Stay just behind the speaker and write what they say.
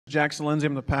Jackson Lindsey.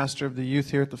 I'm the pastor of the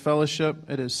youth here at the fellowship.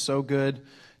 It is so good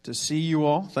to see you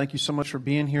all. Thank you so much for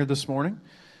being here this morning.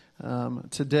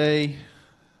 Today,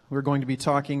 we're going to be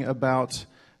talking about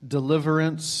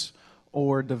deliverance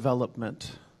or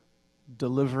development.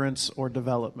 Deliverance or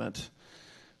development.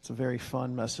 It's a very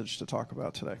fun message to talk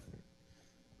about today.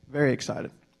 Very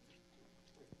excited.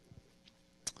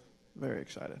 Very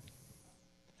excited.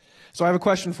 So I have a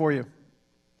question for you.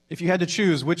 If you had to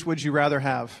choose, which would you rather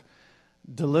have?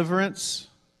 Deliverance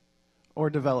or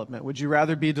development? Would you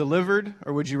rather be delivered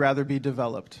or would you rather be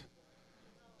developed?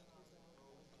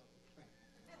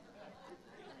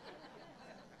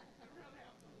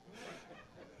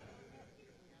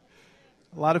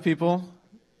 A lot of people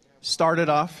started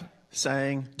off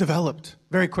saying developed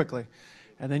very quickly.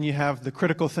 And then you have the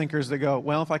critical thinkers that go,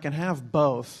 well, if I can have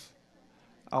both,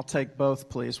 I'll take both,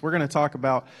 please. We're going to talk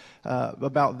about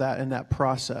that in that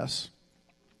process.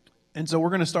 And so we're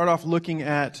going to start off looking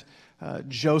at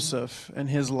Joseph and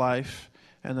his life,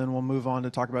 and then we'll move on to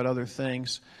talk about other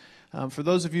things. For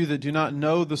those of you that do not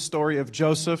know the story of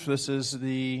Joseph, this is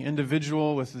the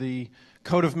individual with the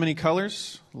coat of many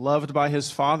colors, loved by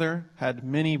his father, had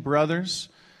many brothers,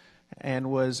 and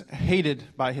was hated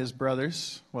by his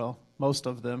brothers, well, most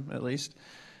of them at least,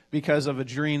 because of a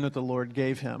dream that the Lord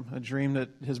gave him, a dream that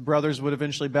his brothers would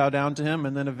eventually bow down to him,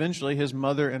 and then eventually his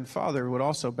mother and father would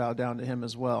also bow down to him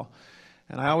as well.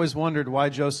 And I always wondered why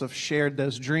Joseph shared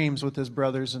those dreams with his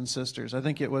brothers and sisters. I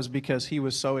think it was because he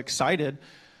was so excited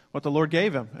what the Lord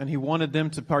gave him, and he wanted them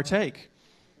to partake.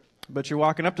 But you're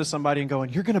walking up to somebody and going,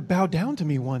 you're going to bow down to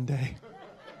me one day.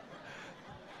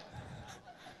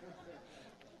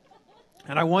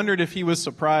 And I wondered if he was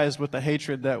surprised with the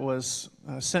hatred that was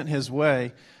sent his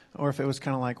way, or if it was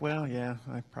kind of like, well, yeah,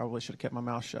 I probably should have kept my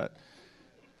mouth shut.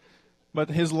 But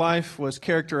his life was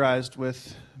characterized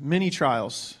with many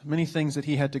trials, many things that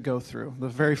he had to go through. The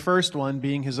very first one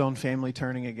being his own family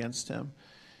turning against him.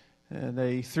 And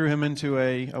they threw him into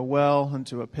a well,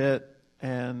 into a pit,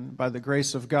 and by the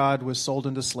grace of God was sold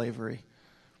into slavery.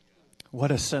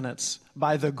 What a sentence.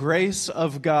 By the grace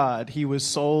of God, he was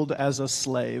sold as a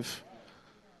slave.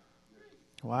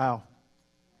 Wow.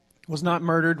 Was not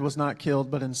murdered, was not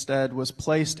killed, but instead was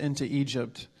placed into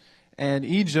Egypt. And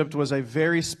Egypt was a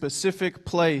very specific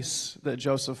place that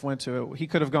Joseph went to. He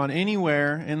could have gone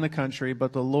anywhere in the country,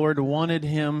 but the Lord wanted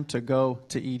him to go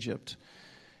to Egypt.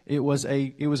 It was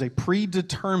a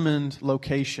predetermined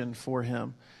location for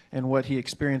him, and what he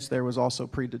experienced there was also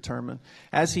predetermined.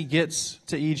 As he gets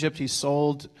to Egypt, he's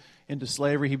sold into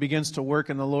slavery. He begins to work,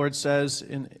 and the Lord says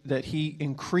that he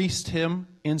increased him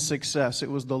in success. It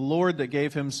was the Lord that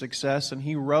gave him success, and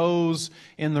he rose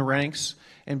in the ranks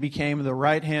and became the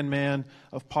right-hand man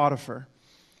of Potiphar.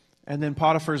 And then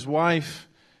Potiphar's wife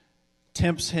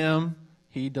tempts him.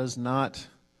 He does not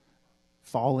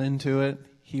fall into it.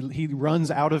 He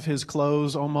runs out of his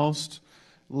clothes almost,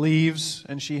 leaves,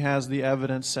 and she has the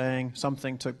evidence saying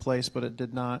something took place, but it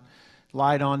did not.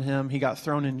 Lied on him. He got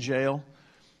thrown in jail.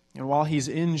 And while he's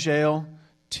in jail,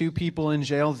 two people in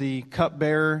jail, the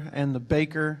cupbearer and the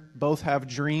baker, both have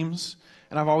dreams.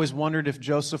 And I've always wondered if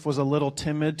Joseph was a little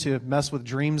timid to mess with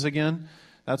dreams again.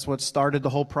 That's what started the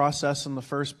whole process in the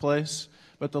first place.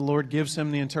 But the Lord gives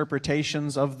him the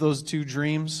interpretations of those two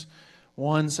dreams.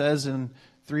 One says, in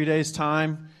 3 days'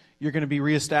 time, you're going to be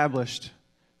reestablished.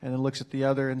 And then looks at the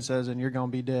other and says, and you're going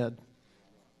to be dead.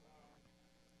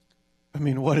 I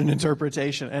mean, what an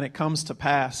interpretation. And it comes to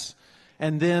pass.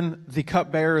 And then the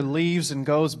cupbearer leaves and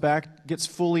goes back, gets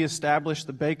fully established.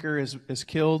 The baker is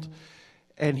killed.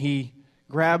 And he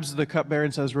grabs the cupbearer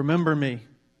and says, remember me.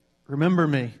 Remember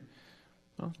me.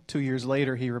 Well, 2 years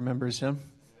later, he remembers him.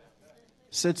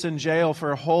 Sits in jail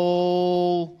for a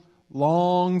whole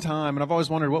long time. And I've always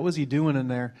wondered, what was he doing in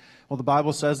there? Well, the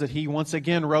Bible says that he once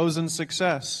again rose in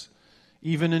success,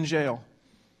 even in jail.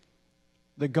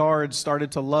 The guards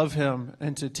started to love him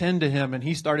and to tend to him, and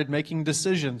he started making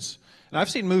decisions. And I've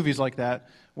seen movies like that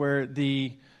where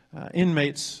the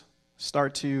inmates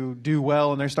start to do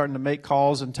well, and they're starting to make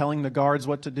calls and telling the guards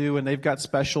what to do, and they've got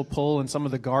special pull, and some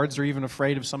of the guards are even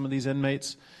afraid of some of these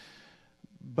inmates.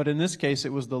 But in this case,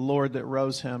 it was the Lord that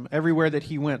rose him. Everywhere that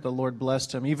he went, the Lord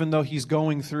blessed him. Even though he's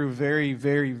going through very,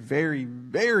 very, very,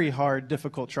 very hard,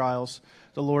 difficult trials,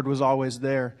 the Lord was always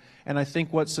there. And I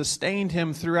think what sustained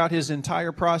him throughout his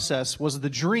entire process was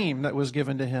the dream that was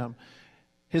given to him.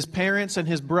 His parents and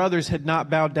his brothers had not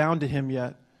bowed down to him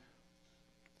yet.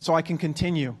 So I can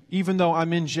continue. Even though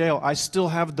I'm in jail, I still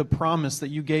have the promise that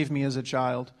you gave me as a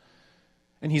child.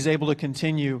 And he's able to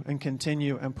continue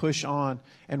and push on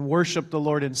and worship the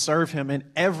Lord and serve him in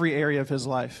every area of his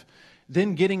life.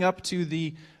 Then getting up to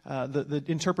the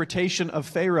interpretation of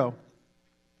Pharaoh.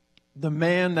 The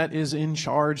man that is in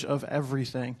charge of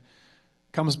everything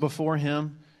comes before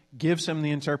him, gives him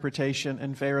the interpretation,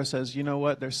 and Pharaoh says, you know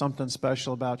what? There's something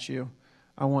special about you.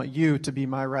 I want you to be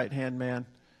my right-hand man.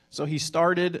 So he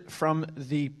started from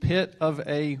the pit of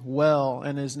a well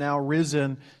and is now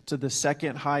risen to the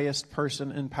second highest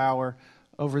person in power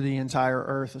over the entire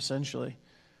earth, essentially.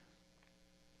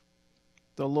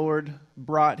 The Lord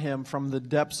brought him from the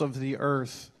depths of the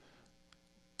earth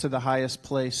to the highest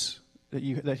place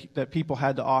that people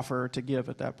had to offer or to give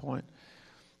at that point.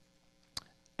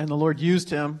 And the Lord used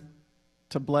him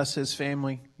to bless his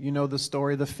family. You know the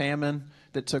story, the famine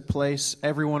that took place.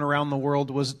 Everyone around the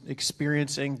world was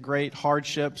experiencing great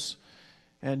hardships,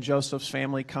 and Joseph's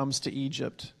family comes to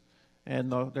Egypt.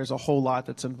 And there's a whole lot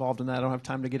that's involved in that. I don't have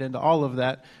time to get into all of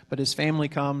that, but his family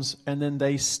comes, and then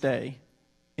they stay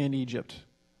in Egypt.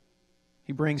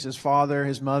 He brings his father,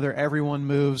 his mother, everyone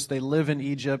moves. They live in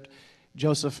Egypt.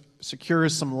 Joseph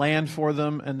secures some land for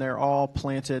them, and they're all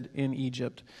planted in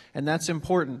Egypt. And that's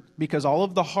important because all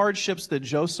of the hardships that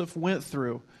Joseph went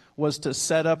through was to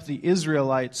set up the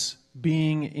Israelites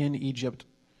being in Egypt.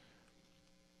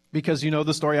 Because you know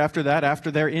the story after that.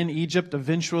 After they're in Egypt,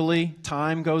 eventually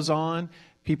time goes on.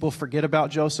 People forget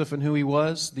about Joseph and who he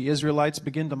was. The Israelites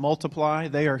begin to multiply.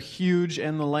 They are huge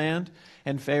in the land.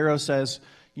 And Pharaoh says,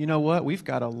 you know what? We've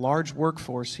got a large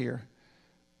workforce here.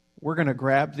 We're going to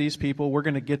grab these people. We're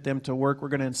going to get them to work. We're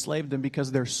going to enslave them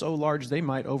because they're so large they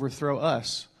might overthrow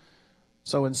us.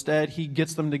 So instead, he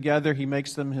gets them together. He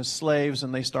makes them his slaves,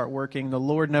 and they start working. The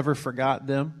Lord never forgot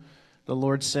them. The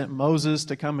Lord sent Moses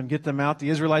to come and get them out. The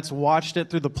Israelites watched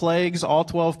it through the plagues, all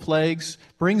 12 plagues,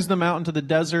 brings them out into the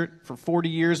desert for 40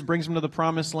 years, brings them to the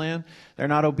promised land. They're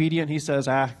not obedient. He says,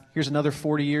 here's another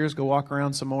 40 years. Go walk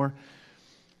around some more.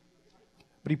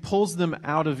 But he pulls them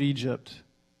out of Egypt.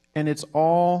 And it's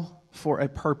all for a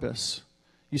purpose.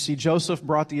 You see, Joseph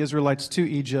brought the Israelites to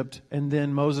Egypt, and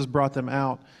then Moses brought them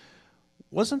out.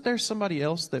 Wasn't there somebody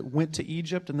else that went to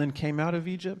Egypt and then came out of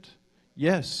Egypt?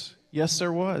 Yes. Yes,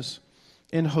 there was.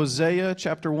 In Hosea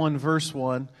chapter 1, verse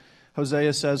 1,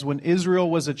 Hosea says, when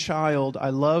Israel was a child, I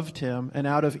loved him, and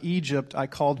out of Egypt I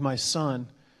called my son.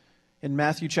 In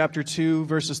Matthew chapter 2,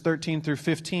 verses 13 through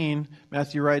 15,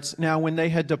 Matthew writes, now when they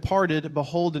had departed,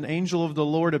 behold, an angel of the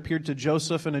Lord appeared to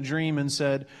Joseph in a dream and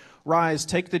said, rise,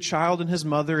 take the child and his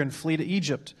mother and flee to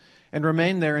Egypt, and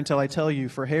remain there until I tell you,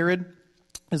 for Herod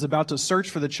is about to search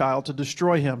for the child to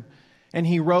destroy him. And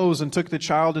he rose and took the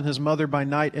child and his mother by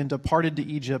night and departed to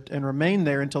Egypt and remained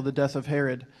there until the death of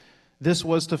Herod. This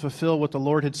was to fulfill what the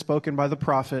Lord had spoken by the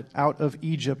prophet, out of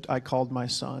Egypt I called my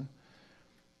son.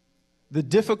 The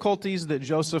difficulties that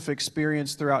Joseph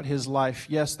experienced throughout his life,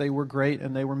 yes, they were great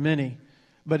and they were many,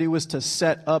 but it was to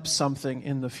set up something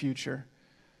in the future.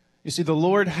 You see, the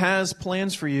Lord has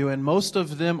plans for you, and most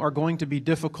of them are going to be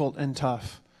difficult and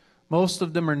tough. Most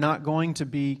of them are not going to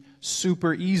be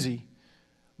super easy.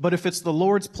 But if it's the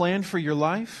Lord's plan for your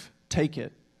life, take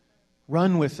it.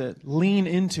 Run with it. Lean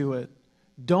into it.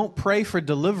 Don't pray for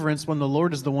deliverance when the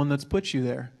Lord is the one that's put you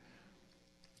there.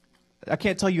 I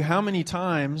can't tell you how many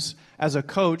times as a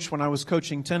coach, when I was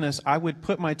coaching tennis, I would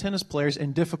put my tennis players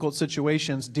in difficult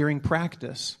situations during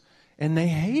practice, and they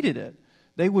hated it.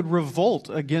 They would revolt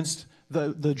against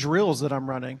the drills that I'm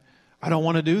running. I don't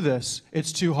want to do this.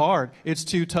 It's too hard. It's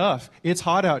too tough. It's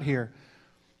hot out here.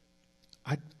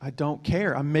 I don't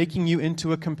care. I'm making you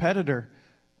into a competitor.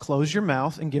 Close your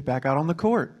mouth and get back out on the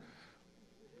court.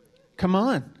 Come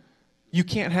on. You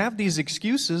can't have these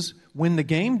excuses when the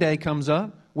game day comes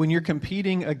up. When you're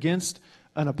competing against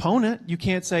an opponent, you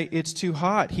can't say, it's too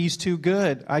hot, he's too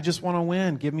good, I just want to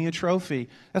win, give me a trophy.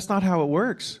 That's not how it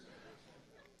works.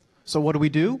 So what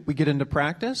do? We get into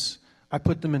practice. I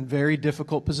put them in very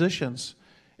difficult positions.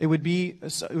 It would be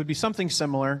something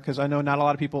similar, because I know not a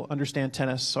lot of people understand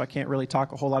tennis, so I can't really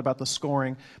talk a whole lot about the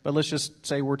scoring, but let's just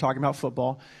say we're talking about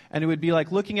football. And it would be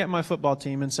like looking at my football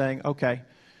team and saying, okay,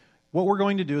 what we're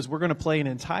going to do is we're going to play an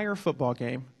entire football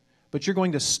game, but you're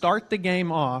going to start the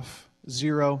game off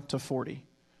 0 to 40.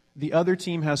 The other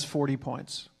team has 40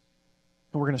 points.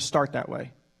 And we're going to start that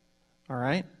way. All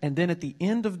right? And then at the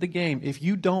end of the game, if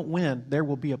you don't win, there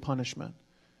will be a punishment.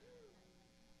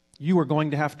 You are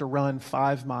going to have to run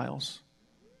 5 miles.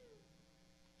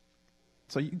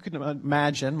 So you can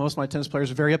imagine, most of my tennis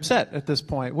players are very upset at this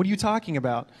point. What are you talking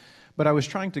about? But I was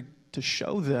trying to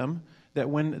show them that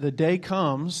when the day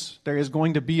comes, there is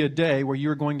going to be a day where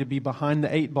you're going to be behind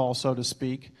the 8 ball, so to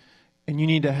speak, and you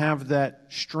need to have that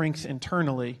strength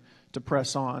internally to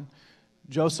press on.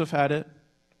 Joseph had it.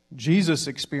 Jesus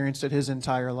experienced it his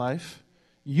entire life.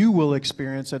 You will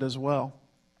experience it as well.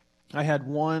 I had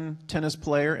one tennis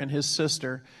player and his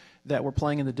sister that were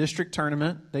playing in the district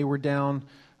tournament. They were down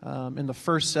in the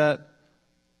first set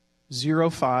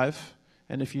 0-5.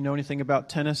 And if you know anything about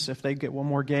tennis, if they get one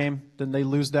more game, then they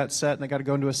lose that set and they got to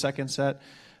go into a second set.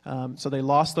 So they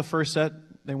lost the first set.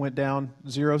 They went down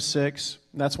 0-6.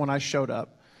 And that's when I showed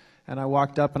up. And I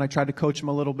walked up and I tried to coach them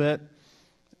a little bit.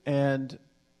 And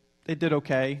they did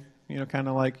okay. Kind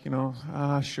of like,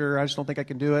 sure, I just don't think I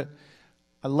can do it.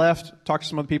 I left, talked to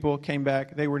some other people, came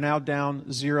back. They were now down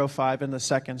 0-5 in the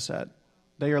second set.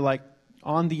 They are like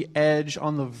on the edge,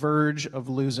 on the verge of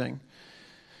losing.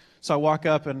 So I walk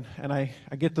up and I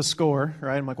get the score,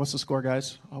 right? I'm like, what's the score,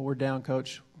 guys? Oh, we're down,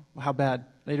 coach. How bad?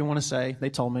 They didn't want to say. They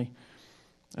told me.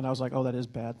 And I was like, oh, that is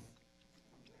bad.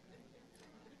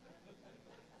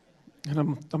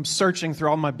 And I'm searching through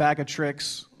all my bag of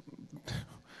tricks.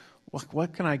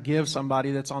 What can I give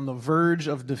somebody that's on the verge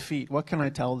of defeat? What can I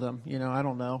tell them? I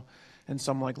don't know. And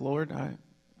so I'm like, Lord,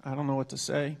 I don't know what to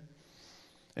say.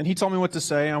 And he told me what to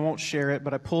say. I won't share it,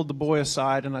 but I pulled the boy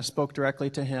aside and I spoke directly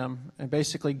to him and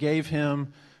basically gave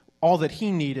him all that he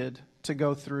needed to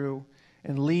go through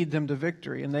and lead them to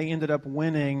victory. And they ended up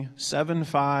winning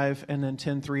 7-5 and then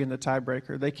 10-3 in the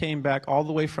tiebreaker. They came back all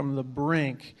the way from the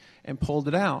brink and pulled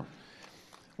it out.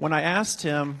 When I asked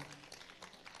him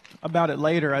about it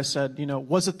later, I said,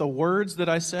 was it the words that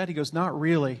I said? He goes, not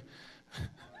really.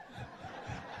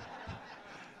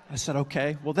 I said,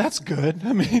 okay, well, that's good.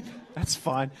 I mean, that's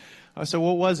fine. I said,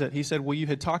 what was it? He said, well, you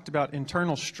had talked about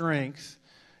internal strength,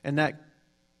 and that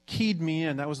keyed me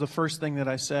in. That was the first thing that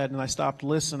I said, and I stopped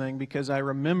listening because I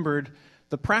remembered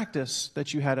the practice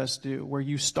that you had us do, where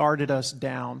you started us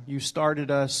down. You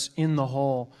started us in the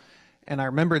hole. And I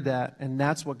remembered that, and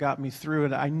that's what got me through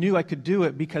it. I knew I could do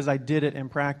it because I did it in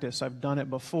practice. I've done it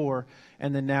before,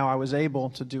 and then now I was able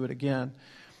to do it again.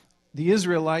 The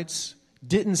Israelites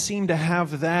didn't seem to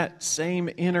have that same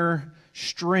inner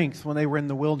strength when they were in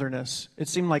the wilderness. It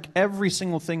seemed like every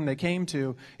single thing they came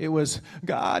to, it was,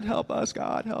 God, help us,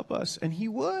 God, help us. And he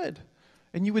would.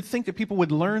 And you would think that people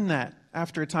would learn that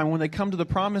after a time. When they come to the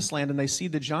promised land and they see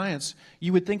the giants,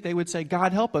 you would think they would say,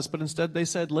 God, help us. But instead they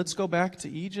said, let's go back to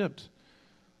Egypt.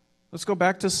 Let's go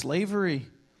back to slavery.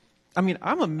 I mean,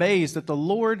 I'm amazed that the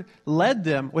Lord led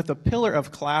them with a pillar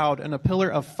of cloud and a pillar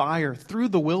of fire through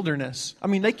the wilderness. I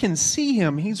mean, they can see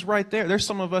him. He's right there. There's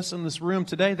some of us in this room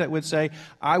today that would say,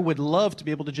 I would love to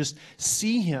be able to just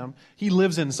see him. He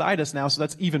lives inside us now, so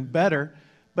that's even better.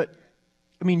 But,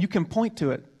 I mean, you can point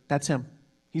to it. That's him.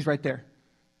 He's right there.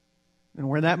 And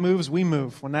when that moves, we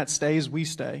move. When that stays, we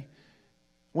stay.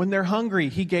 When they're hungry,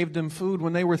 he gave them food.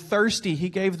 When they were thirsty, he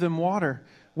gave them water.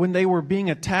 When they were being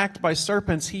attacked by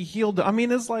serpents, he healed them. I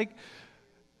mean, it's like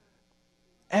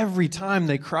every time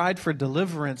they cried for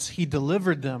deliverance, he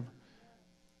delivered them.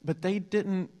 But they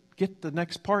didn't get the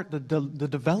next part, the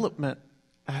development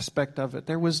aspect of it.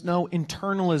 There was no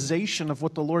internalization of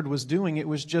what the Lord was doing. It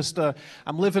was just, I'm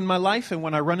living my life, and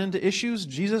when I run into issues,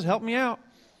 Jesus, help me out.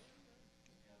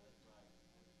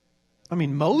 I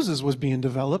mean, Moses was being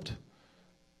developed.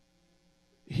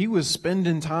 He was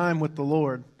spending time with the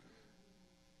Lord.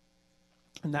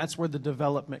 And that's where the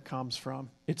development comes from.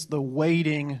 It's the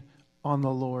waiting on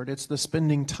the Lord. It's the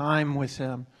spending time with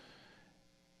him.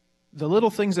 The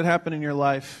little things that happen in your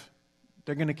life,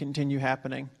 they're going to continue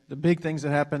happening. The big things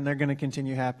that happen, they're going to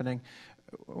continue happening.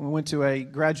 We went to a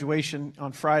graduation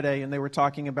on Friday, and they were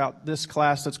talking about this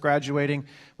class that's graduating.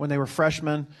 When they were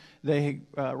freshmen, they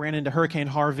ran into Hurricane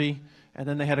Harvey, and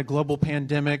then they had a global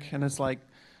pandemic, and it's like,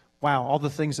 wow, all the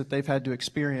things that they've had to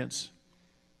experience.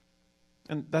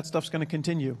 And that stuff's going to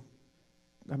continue.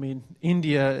 I mean,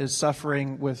 India is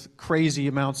suffering with crazy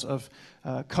amounts of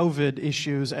COVID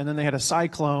issues, and then they had a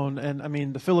cyclone, and I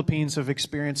mean, the Philippines have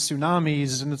experienced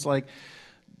tsunamis, and it's like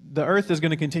the earth is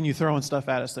going to continue throwing stuff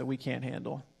at us that we can't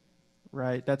handle,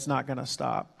 right? That's not going to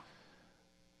stop.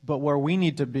 But where we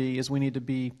need to be is we need to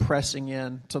be pressing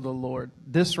in to the Lord.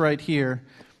 This right here,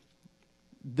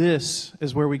 this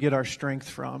is where we get our strength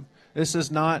from. This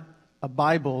is not a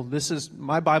Bible.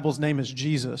 My Bible's name is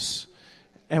Jesus.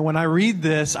 And when I read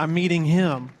this, I'm meeting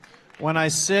him. When I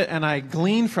sit and I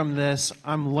glean from this,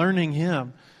 I'm learning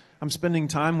him. I'm spending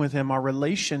time with him. Our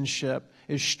relationship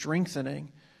is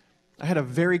strengthening. I had a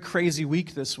very crazy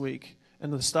week this week.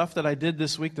 And the stuff that I did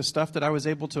this week, the stuff that I was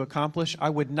able to accomplish, I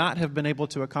would not have been able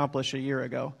to accomplish a year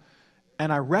ago.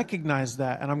 And I recognize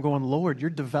that. And I'm going, Lord, you're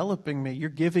developing me. You're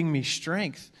giving me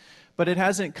strength. But it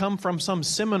hasn't come from some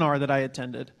seminar that I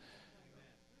attended.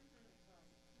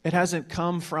 It hasn't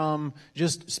come from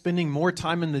just spending more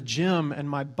time in the gym and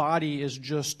my body is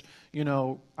just,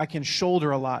 I can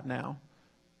shoulder a lot now.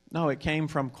 No, it came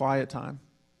from quiet time.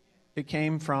 It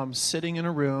came from sitting in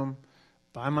a room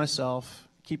by myself,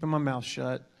 keeping my mouth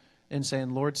shut, and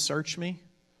saying, Lord, search me,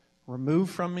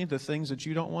 remove from me the things that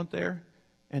you don't want there,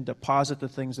 and deposit the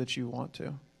things that you want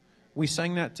to. We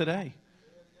sang that today.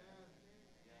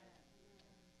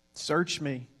 Search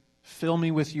me, fill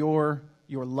me with your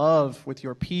love, with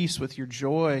your peace, with your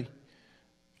joy,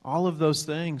 all of those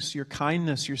things, your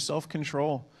kindness, your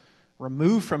self-control.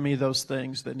 Remove from me those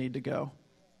things that need to go.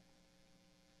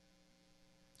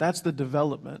 That's the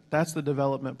development. That's the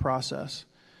development process.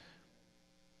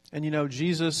 And you know,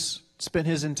 Jesus spent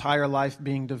his entire life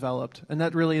being developed. And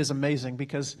that really is amazing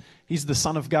because he's the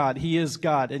Son of God. He is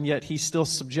God, and yet he still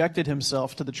subjected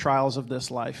himself to the trials of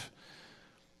this life.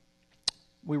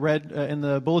 We read in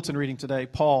the bulletin reading today,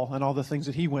 Paul and all the things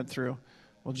that he went through.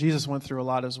 Well, Jesus went through a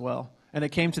lot as well. And it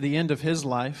came to the end of his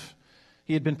life.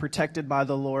 He had been protected by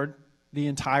the Lord the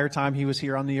entire time he was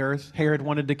here on the earth. Herod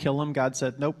wanted to kill him. God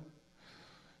said, nope,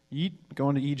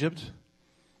 going to Egypt.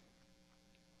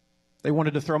 They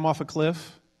wanted to throw him off a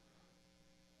cliff.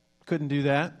 Couldn't do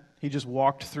that. He just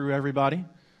walked through everybody.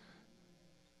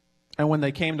 And when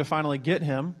they came to finally get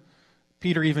him,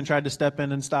 Peter even tried to step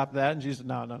in and stop that. And Jesus said,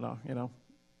 no.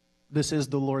 This is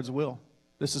the Lord's will.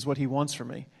 This is what he wants from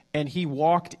me. And he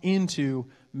walked into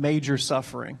major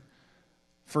suffering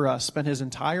for us, spent his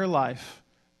entire life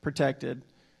protected.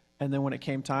 And then when it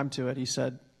came time to it, he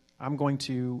said, I'm going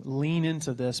to lean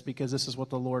into this because this is what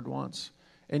the Lord wants.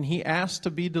 And he asked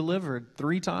to be delivered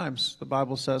 3 times. The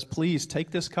Bible says, please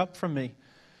take this cup from me.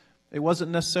 It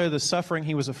wasn't necessarily the suffering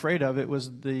he was afraid of. It was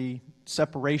the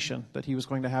separation that he was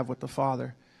going to have with the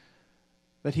Father.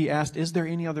 But he asked, is there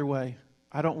any other way?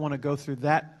 I don't want to go through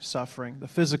that suffering, the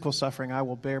physical suffering I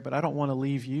will bear, but I don't want to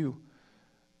leave you.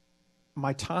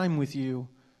 My time with you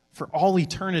for all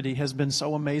eternity has been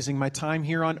so amazing. My time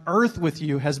here on earth with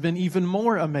you has been even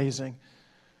more amazing.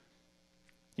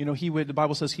 You know, the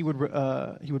Bible says he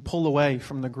would pull away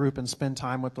from the group and spend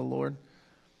time with the Lord.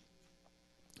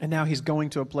 And now he's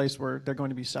going to a place where they're going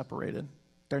to be separated.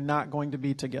 They're not going to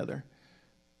be together.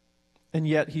 And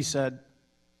yet he said,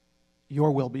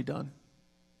 your will be done.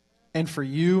 And for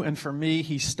you and for me,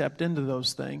 he stepped into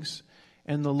those things.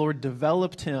 And the Lord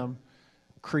developed him,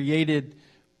 made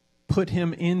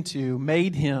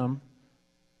him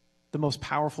the most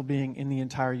powerful being in the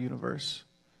entire universe.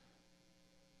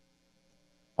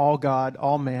 All God,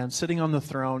 all man, sitting on the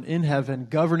throne in heaven,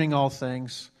 governing all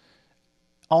things.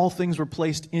 All things were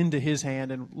placed into his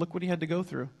hand, and look what he had to go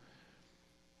through.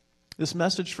 This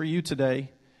message for you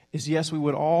today is, yes, we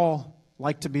would all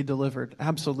like to be delivered,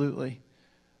 absolutely.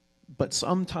 But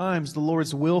sometimes the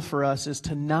Lord's will for us is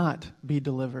to not be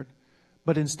delivered,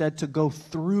 but instead to go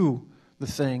through the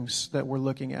things that we're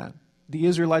looking at. The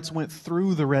Israelites went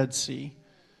through the Red Sea.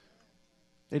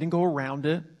 They didn't go around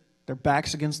it. Their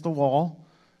backs against the wall.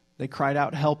 They cried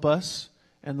out, help us.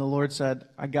 And the Lord said,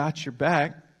 I got your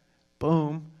back.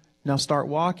 Boom. Now start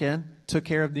walking. Took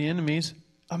care of the enemies.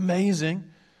 Amazing.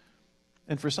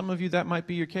 And for some of you, that might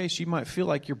be your case. You might feel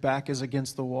like your back is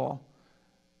against the wall.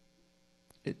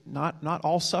 Not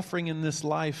all suffering in this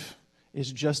life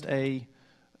is just a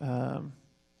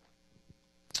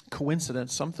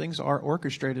coincidence. Some things are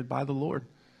orchestrated by the Lord.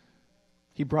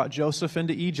 He brought Joseph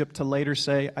into Egypt to later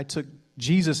say, I took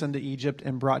Jesus into Egypt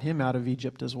and brought him out of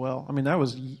Egypt as well. I mean, that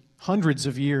was hundreds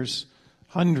and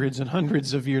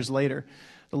hundreds of years later.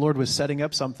 The Lord was setting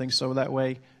up something so that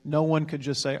way no one could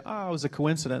just say, it was a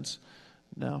coincidence.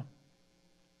 No.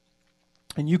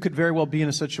 And you could very well be in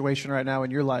a situation right now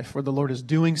in your life where the Lord is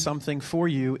doing something for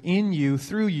you, in you,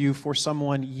 through you, for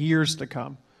someone years to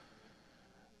come.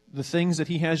 The things that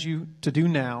he has you to do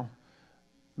now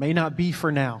may not be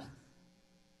for now.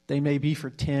 They may be for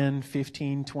 10,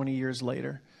 15, 20 years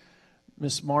later.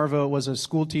 Miss Marva was a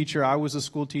school teacher. I was a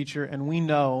school teacher. And we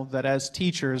know that as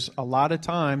teachers, a lot of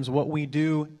times what we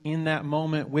do in that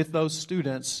moment with those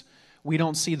students, we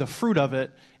don't see the fruit of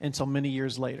it until many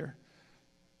years later.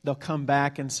 They'll come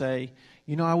back and say,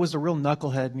 I was a real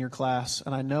knucklehead in your class,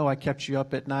 and I know I kept you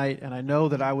up at night, and I know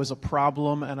that I was a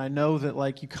problem, and I know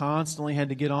that you constantly had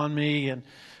to get on me, and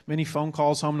many phone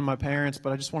calls home to my parents,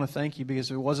 but I just want to thank you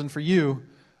because if it wasn't for you,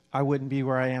 I wouldn't be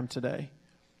where I am today.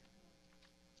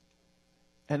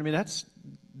 And I mean,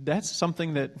 that's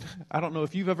something that, I don't know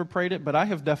if you've ever prayed it, but I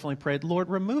have definitely prayed, Lord,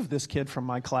 remove this kid from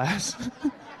my class.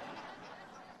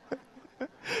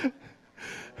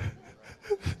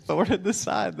 Thorn in the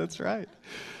side, that's right.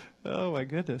 Oh, my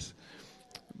goodness.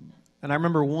 And I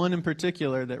remember one in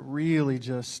particular that really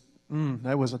just,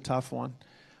 that was a tough one.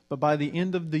 But by the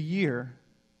end of the year,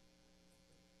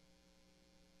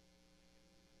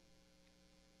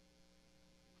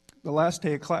 the last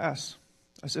day of class,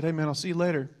 I said, hey, man, I'll see you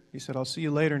later. He said, I'll see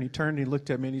you later. And he turned and he looked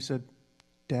at me and he said,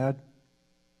 Dad,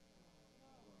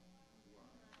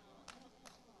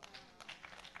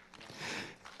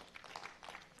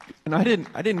 And I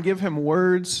didn't give him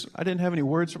words. I didn't have any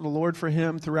words from the Lord for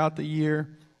him throughout the year.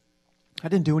 I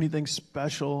didn't do anything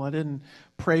special. I didn't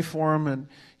pray for him and,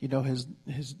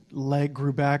 his leg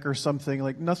grew back or something,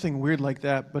 like nothing weird like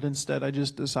that. But instead, I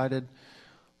just decided,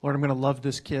 Lord, I'm going to love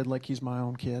this kid like he's my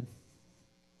own kid.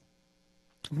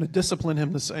 I'm going to discipline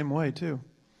him the same way, too.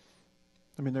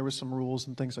 I mean, there were some rules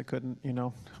and things I couldn't,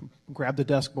 grab the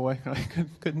desk boy. I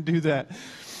couldn't do that.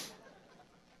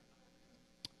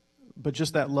 But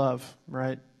just that love,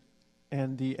 right?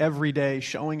 And the everyday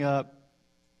showing up.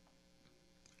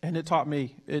 And it taught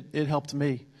me, it helped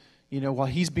me. While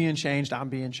he's being changed, I'm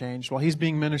being changed. While he's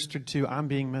being ministered to, I'm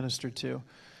being ministered to.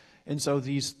 And so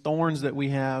these thorns that we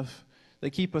have, they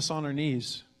keep us on our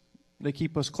knees. They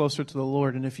keep us closer to the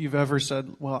Lord. And if you've ever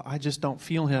said, well, I just don't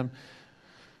feel him,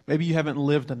 maybe you haven't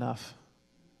lived enough.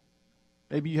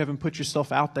 Maybe you haven't put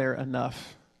yourself out there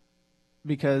enough.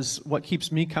 Because what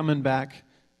keeps me coming back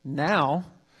now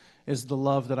is the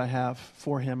love that I have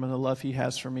for him and the love he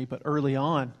has for me. But early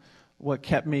on, what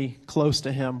kept me close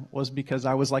to him was because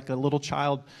I was like a little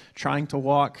child trying to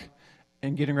walk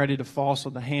and getting ready to fall.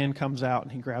 So the hand comes out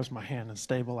and he grabs my hand and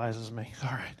stabilizes me. All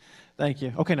right. Thank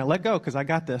you. Okay, now let go because I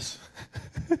got this.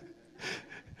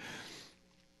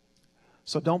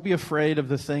 So don't be afraid of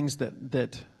the things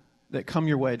that come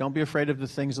your way. Don't be afraid of the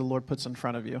things the Lord puts in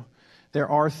front of you. There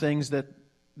are things that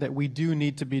we do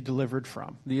need to be delivered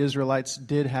from. The Israelites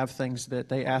did have things that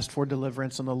they asked for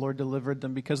deliverance, and the Lord delivered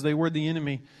them because they were the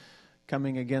enemy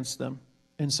coming against them.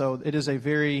 And so it is a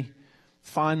very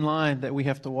fine line that we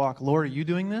have to walk. Lord, are you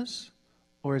doing this?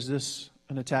 Or is this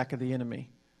an attack of the enemy?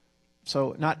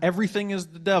 So not everything is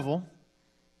the devil.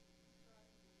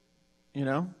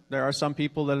 There are some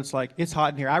people that it's like, it's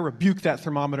hot in here. I rebuke that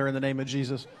thermometer in the name of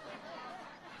Jesus.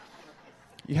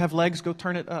 You have legs, go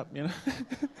turn it up,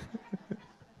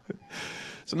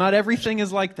 So not everything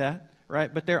is like that,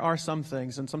 right? But there are some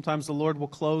things. And sometimes the Lord will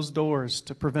close doors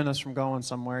to prevent us from going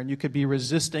somewhere. And you could be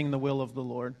resisting the will of the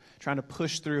Lord, trying to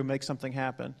push through, make something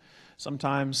happen.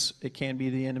 Sometimes it can be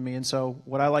the enemy. And so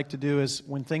what I like to do is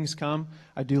when things come,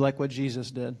 I do like what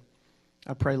Jesus did.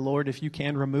 I pray, Lord, if you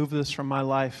can remove this from my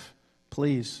life,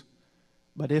 please.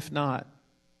 But if not,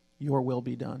 your will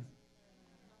be done.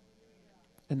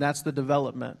 And that's the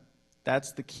development.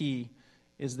 That's the key,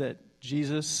 is that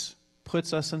Jesus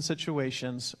puts us in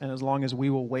situations, and as long as we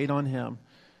will wait on him,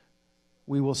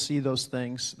 we will see those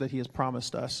things that he has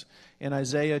promised us. In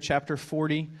Isaiah chapter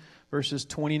 40, verses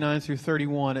 29 through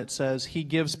 31, it says, he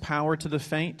gives power to the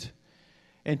faint,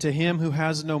 and to him who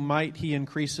has no might he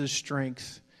increases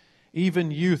strength.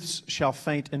 Even youths shall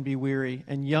faint and be weary,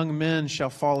 and young men shall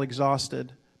fall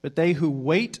exhausted. But they who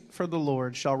wait for the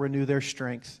Lord shall renew their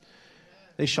strength.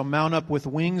 They shall mount up with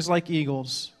wings like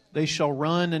eagles. They shall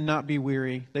run and not be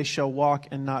weary. They shall walk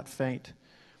and not faint.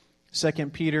 2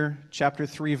 Peter chapter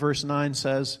 3, verse 9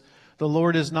 says, the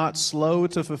Lord is not slow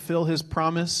to fulfill his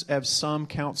promise, as some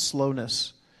count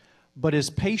slowness, but is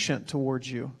patient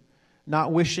towards you,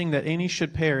 not wishing that any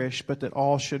should perish, but that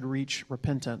all should reach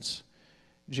repentance.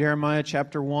 Jeremiah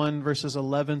chapter 1, verses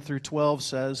 11 through 12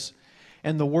 says,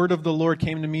 and the word of the Lord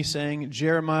came to me, saying,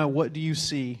 Jeremiah, what do you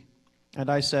see? And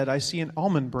I said, I see an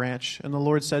almond branch. And the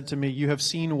Lord said to me, you have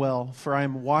seen well, for I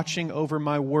am watching over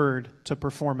my word to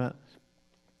perform it.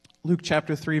 Luke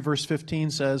chapter 3, verse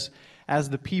 15 says, as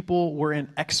the people were in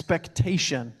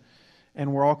expectation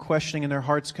and were all questioning in their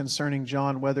hearts concerning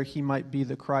John whether he might be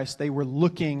the Christ, they were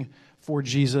looking for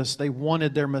Jesus. They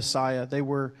wanted their Messiah. They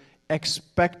were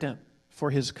expectant for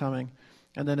his coming.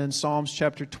 And then in Psalms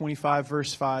chapter 25,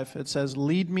 verse 5, it says,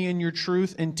 lead me in your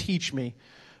truth and teach me,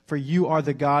 for you are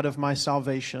the God of my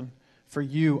salvation. For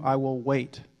you I will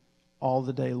wait all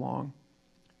the day long.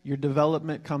 Your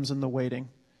development comes in the waiting.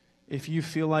 If you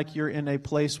feel like you're in a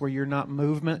place where you're not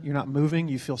moving,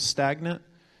 you feel stagnant,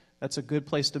 that's a good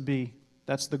place to be.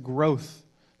 That's the growth.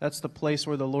 That's the place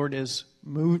where the Lord is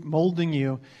molding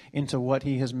you into what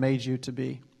he has made you to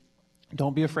be.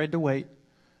 Don't be afraid to wait.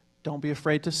 Don't be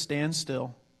afraid to stand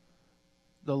still.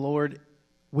 The Lord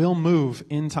will move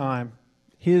in time,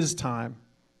 his time.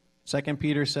 2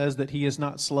 Peter says that he is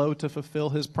not slow to fulfill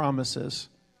his promises.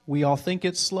 We all think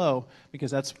it's slow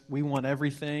because we want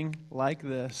everything like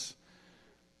this.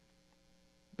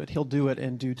 But he'll do it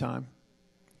in due time.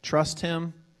 Trust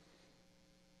him.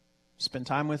 Spend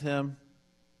time with him.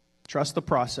 Trust the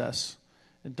process.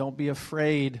 And don't be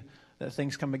afraid that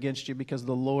things come against you, because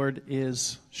the Lord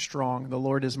is strong. The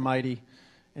Lord is mighty.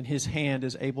 And his hand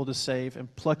is able to save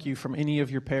and pluck you from any of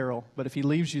your peril. But if he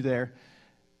leaves you there,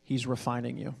 he's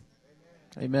refining you.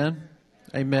 Amen.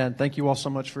 Amen. Thank you all so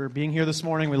much for being here this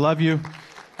morning. We love you.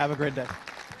 Have a great day.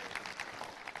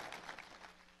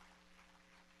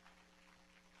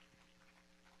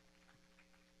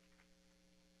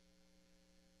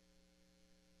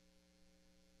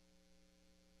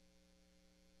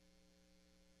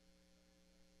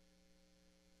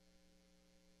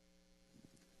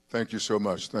 Thank you so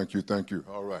much. Thank you. Thank you.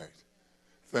 All right.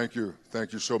 Thank you.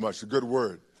 Thank you so much. A good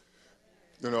word.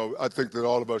 You know, I think that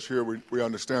all of us here, we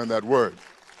understand that word.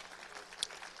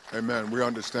 Amen. We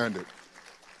understand it.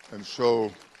 And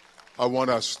so I want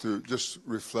us to just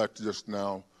reflect just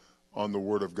now on the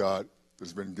word of God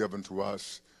that's been given to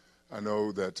us. I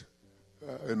know that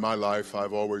in my life,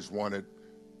 I've always wanted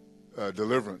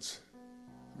deliverance.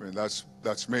 I mean,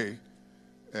 that's me.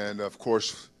 And of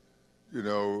course, you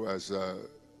know, as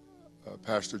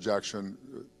Pastor Jackson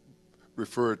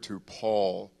referred to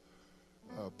Paul,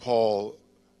 Paul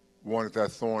wanted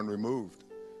that thorn removed,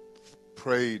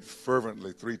 prayed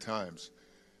fervently 3 times.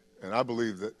 And I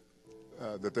believe that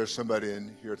that there's somebody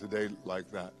in here today like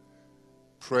that.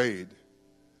 Prayed,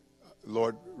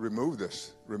 Lord, remove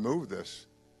this, remove this.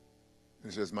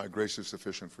 And he says, my grace is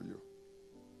sufficient for you.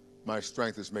 My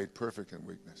strength is made perfect in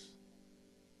weakness.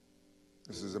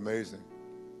 This is amazing.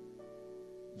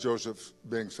 Joseph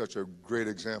being such a great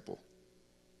example,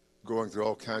 going through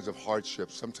all kinds of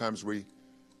hardships. Sometimes we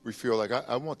feel like,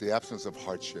 I want the absence of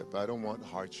hardship. I don't want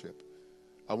hardship.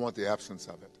 I want the absence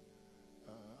of it.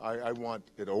 I want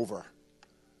it over.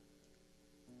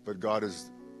 But God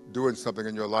is doing something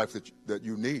in your life that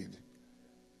you need.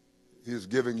 He is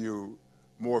giving you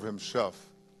more of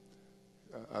himself.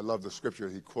 I love the scripture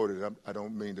he quoted. I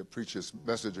don't mean to preach his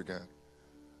message again.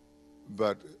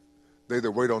 But they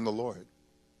that wait on the Lord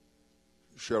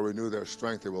shall renew their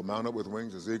strength. They will mount up with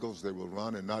wings as eagles. They will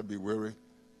run and not be weary.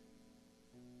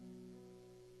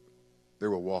 They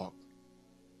will walk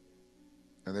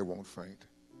and they won't faint.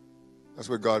 That's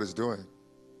what God is doing.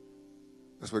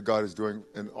 That's what God is doing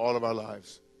in all of our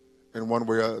lives, in one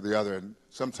way or the other. And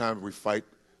sometimes we fight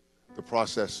the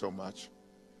process so much.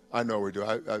 I know we do.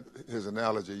 His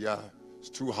analogy, it's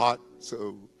too hot,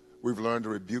 so we've learned to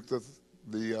rebuke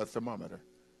the thermometer.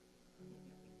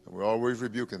 And we're always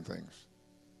rebuking things,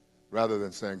 rather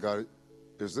than saying, God,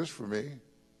 is this for me?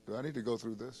 Do I need to go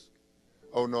through this?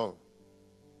 Oh, no.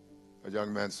 A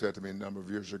young man said to me a number of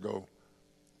years ago,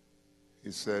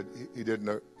 he said he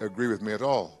didn't agree with me at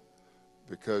all,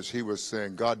 because he was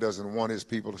saying God doesn't want his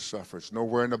people to suffer. It's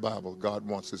nowhere in the Bible God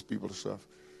wants his people to suffer.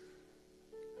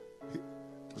 He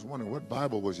was wondering, what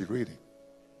Bible was he reading?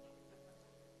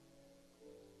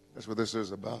 That's what this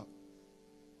is about.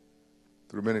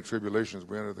 Through many tribulations,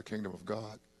 we enter the kingdom of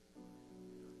God.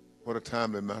 What a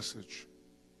timely message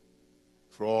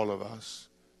for all of us.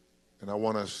 And I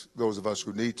want us, those of us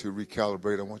who need to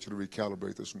recalibrate, I want you to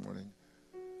recalibrate this morning.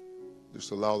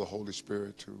 Just allow the Holy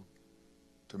Spirit to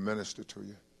minister to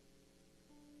you.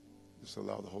 Just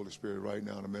allow the Holy Spirit right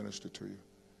now to minister to you.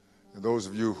 And those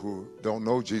of you who don't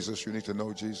know Jesus, you need to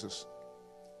know Jesus.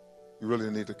 You really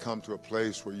need to come to a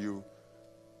place where you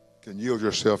can yield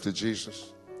yourself to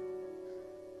Jesus.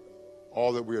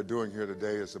 All that we are doing here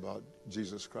today is about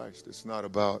Jesus Christ. It's not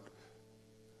about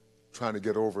trying to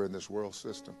get over in this world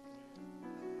system.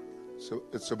 So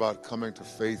it's about coming to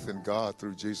faith in God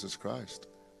through Jesus Christ.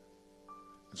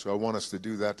 And so I want us to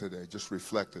do that today. Just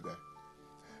reflect today.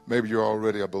 Maybe you're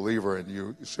already a believer and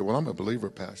you say, well, I'm a believer,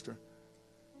 Pastor.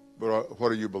 But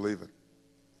what are you believing?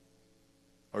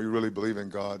 Are you really believing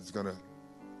God's going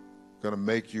to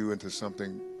make you into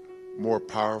something more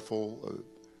powerful?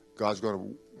 God's going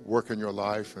to work in your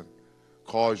life and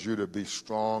cause you to be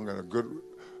strong and a good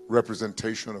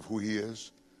representation of who he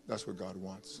is? That's what God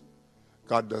wants.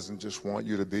 God doesn't just want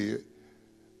you to be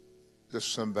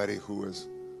just somebody who is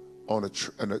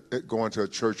going to a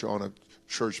church on a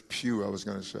church pew, I was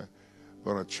going to say,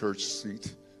 on a church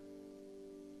seat.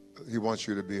 He wants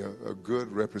you to be a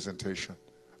good representation,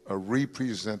 a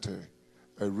representation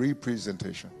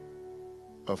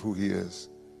of who he is.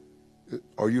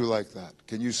 Are you like that?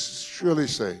 Can you surely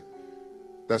say,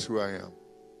 that's who I am?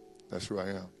 That's who I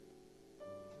am.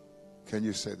 Can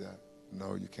you say that?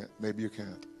 No, you can't. Maybe you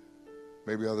can't.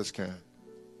 Maybe others can.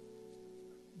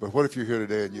 But what if you're here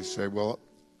today and you say, well,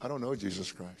 I don't know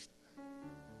Jesus Christ.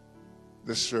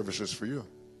 This service is for you.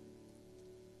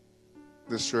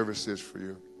 This service is for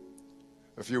you.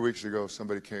 A few weeks ago,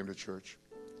 somebody came to church.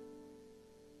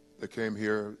 They came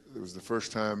here. It was the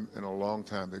first time in a long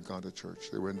time they'd gone to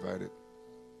church. They were invited.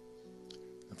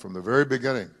 And from the very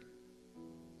beginning,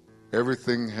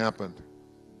 everything happened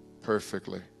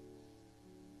perfectly.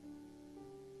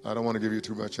 I don't want to give you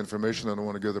too much information. I don't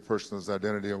want to give the person's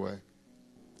identity away.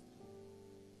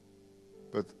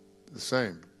 But the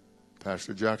same,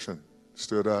 Pastor Jackson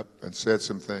stood up and said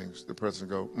some things. The person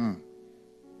go,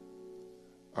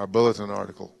 Our bulletin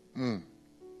article, And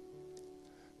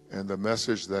the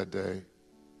message that day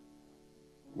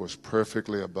was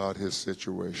perfectly about his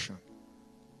situation.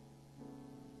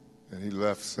 And he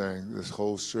left saying this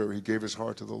whole service, he gave his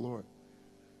heart to the Lord.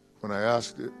 when I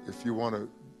asked if you want to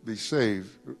be saved,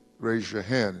 raise your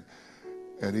hand.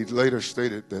 And he later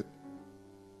stated that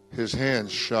his hand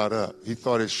shot up. He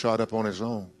thought it shot up on his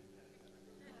own.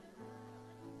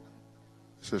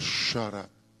 He said, shut up.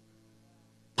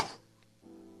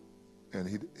 And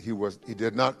he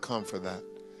did not come for that.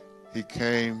 He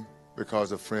came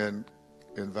because a friend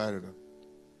invited him.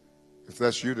 If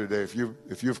that's you today,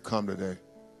 if you've come today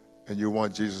and you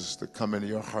want Jesus to come into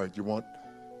your heart, you want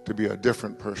to be a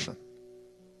different person.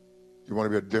 You want to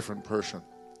be a different person.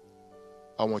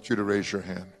 I want you to raise your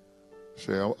hand.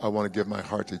 Say, I want to give my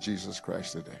heart to Jesus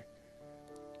Christ today.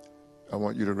 I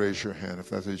want you to raise your hand if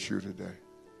that is you today.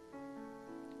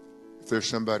 If there's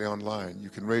somebody online, you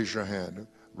can raise your hand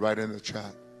right in the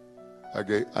chat.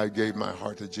 I gave my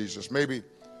heart to Jesus. Maybe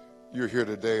you're here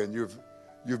today and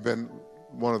you've been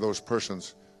one of those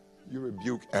persons. You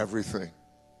rebuke everything.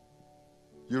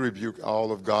 You rebuke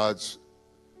all of God's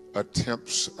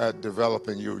attempts at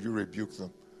developing you. You rebuke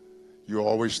them. You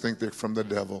always think they're from the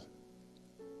devil.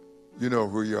 You know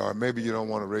who you are. Maybe you don't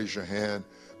want to raise your hand,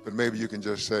 but maybe you can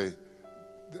just say,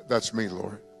 that's me,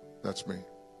 Lord. That's me.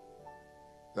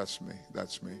 That's me.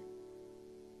 That's me.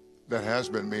 That has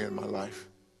been me in my life.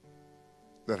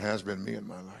 That has been me in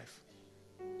my life.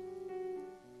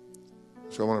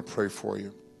 So I want to pray for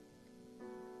you.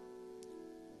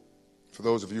 For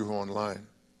those of you who are online,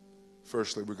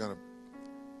 firstly, we're going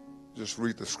to just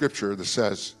read the scripture that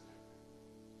says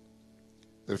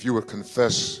that if you would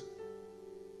confess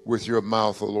with your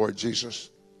mouth the Lord Jesus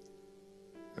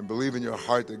and believe in your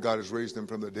heart that God has raised him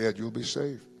from the dead, you'll be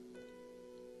saved.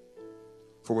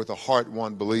 For with the heart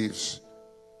one believes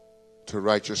to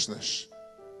righteousness,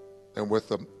 and with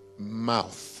the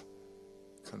mouth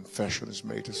confession is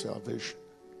made to salvation.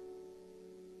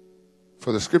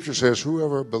 For the scripture says,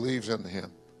 whoever believes in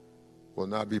him will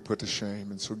not be put to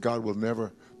shame. And so God will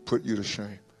never put you to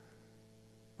shame,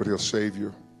 but he'll save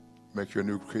you, make you a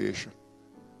new creation.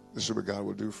 This is what God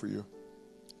will do for you.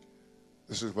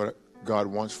 This is what God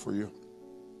wants for you.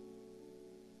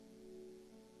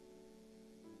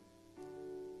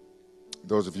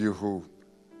 Those of you who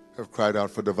have cried out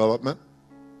for development,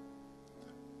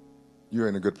 you're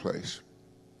in a good place.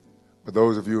 But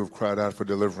those of you who have cried out for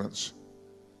deliverance,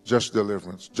 just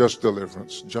deliverance, just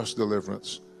deliverance, just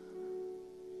deliverance,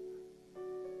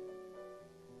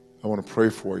 I want to pray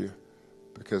for you,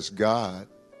 because God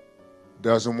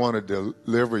doesn't want to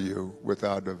deliver you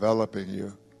without developing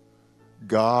you.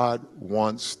 God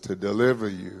wants to deliver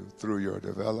you through your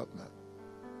development.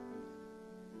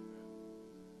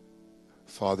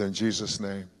 Father, in Jesus'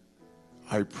 name,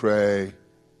 I pray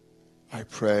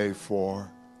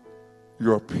for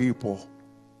your people.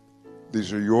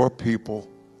 These are your people.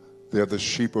 They're the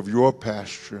sheep of your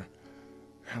pasture,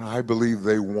 and I believe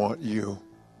they want you.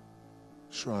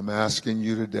 So I'm asking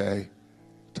you today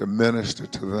to minister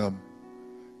to them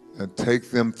and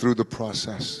take them through the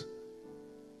process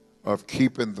of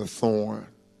keeping the thorn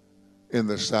in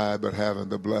the side but having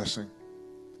the blessing,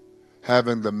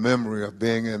 having the memory of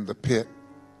being in the pit,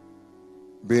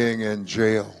 being in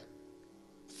jail,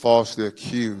 falsely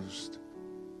accused,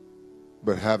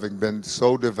 but having been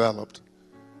so developed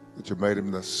that you made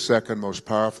him the second most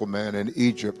powerful man in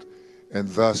Egypt, and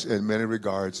thus in many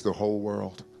regards the whole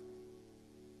world.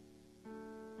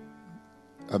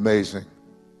 Amazing.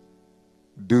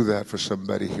 Do that for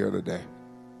somebody here today.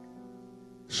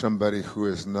 Somebody who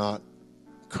is not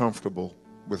comfortable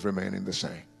with remaining the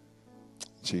same.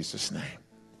 In Jesus' name.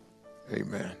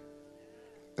 Amen.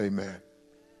 Amen.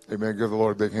 Amen. Give the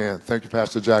Lord a big hand. Thank you,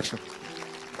 Pastor Jackson.